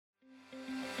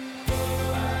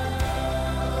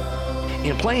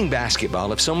In playing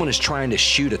basketball, if someone is trying to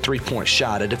shoot a three-point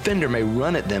shot, a defender may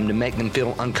run at them to make them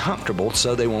feel uncomfortable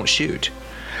so they won't shoot.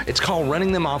 It's called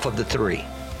running them off of the three.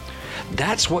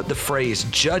 That's what the phrase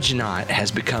 "judge not" has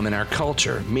become in our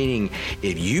culture, meaning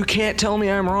if you can't tell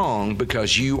me I'm wrong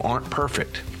because you aren't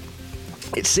perfect.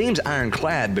 It seems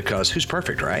ironclad because who's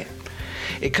perfect, right?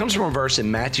 It comes from a verse in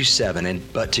Matthew 7,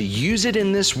 but to use it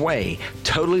in this way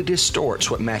totally distorts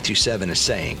what Matthew 7 is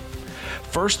saying.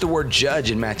 First, the word judge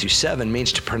in Matthew 7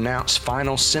 means to pronounce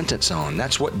final sentence on.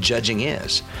 That's what judging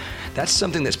is. That's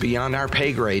something that's beyond our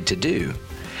pay grade to do.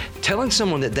 Telling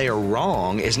someone that they are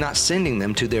wrong is not sending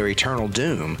them to their eternal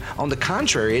doom. On the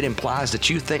contrary, it implies that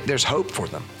you think there's hope for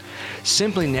them.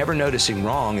 Simply never noticing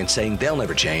wrong and saying they'll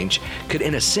never change could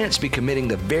in a sense be committing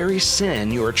the very sin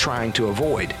you are trying to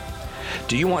avoid.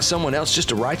 Do you want someone else just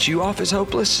to write you off as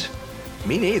hopeless?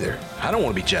 Me neither. I don't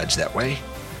want to be judged that way.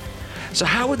 So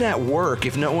how would that work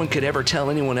if no one could ever tell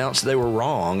anyone else they were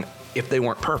wrong if they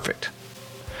weren't perfect?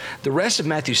 The rest of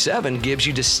Matthew 7 gives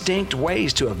you distinct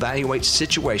ways to evaluate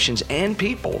situations and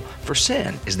people for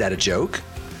sin. Is that a joke?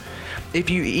 If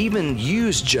you even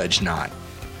use "judge not,"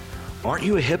 aren't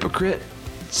you a hypocrite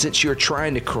since you're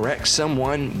trying to correct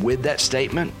someone with that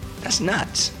statement? That's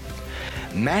nuts.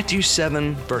 Matthew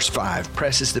 7 verse 5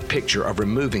 presses the picture of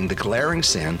removing the glaring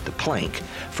sin, the plank,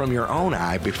 from your own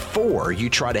eye before you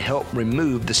try to help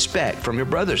remove the speck from your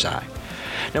brother's eye.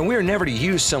 Now, we are never to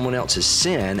use someone else's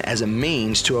sin as a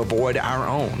means to avoid our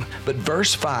own, but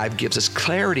verse 5 gives us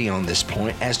clarity on this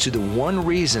point as to the one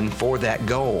reason for that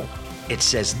goal. It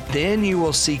says, "Then you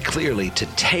will see clearly to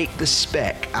take the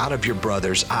speck out of your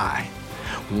brother's eye."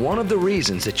 One of the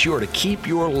reasons that you are to keep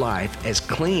your life as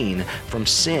clean from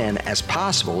sin as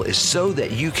possible is so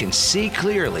that you can see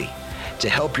clearly to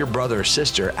help your brother or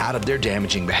sister out of their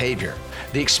damaging behavior.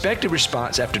 The expected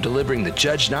response after delivering the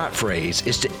 "judge not" phrase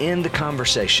is to end the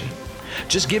conversation,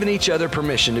 just giving each other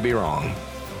permission to be wrong.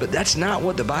 But that's not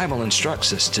what the Bible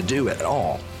instructs us to do at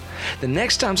all. The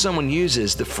next time someone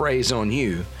uses the phrase on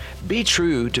you, be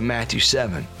true to Matthew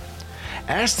 7.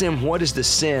 Ask them what is the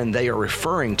sin they are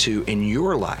referring to in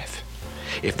your life.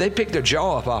 If they pick their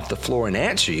jaw up off the floor and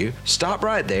answer you, stop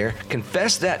right there,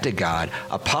 confess that to God,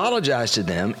 apologize to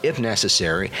them if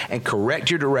necessary, and correct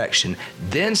your direction.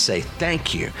 Then say,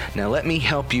 "Thank you. Now let me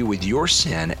help you with your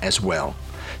sin as well."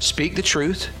 Speak the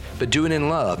truth, but do it in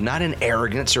love, not in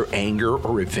arrogance or anger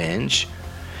or revenge.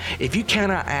 If you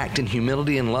cannot act in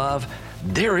humility and love,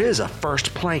 there is a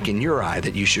first plank in your eye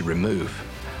that you should remove.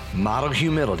 Model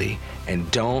humility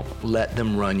and don't let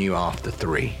them run you off the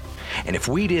three. And if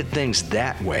we did things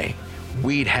that way,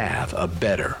 we'd have a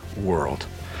better world.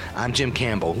 I'm Jim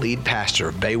Campbell, lead pastor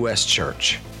of Bay West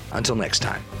Church. Until next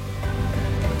time.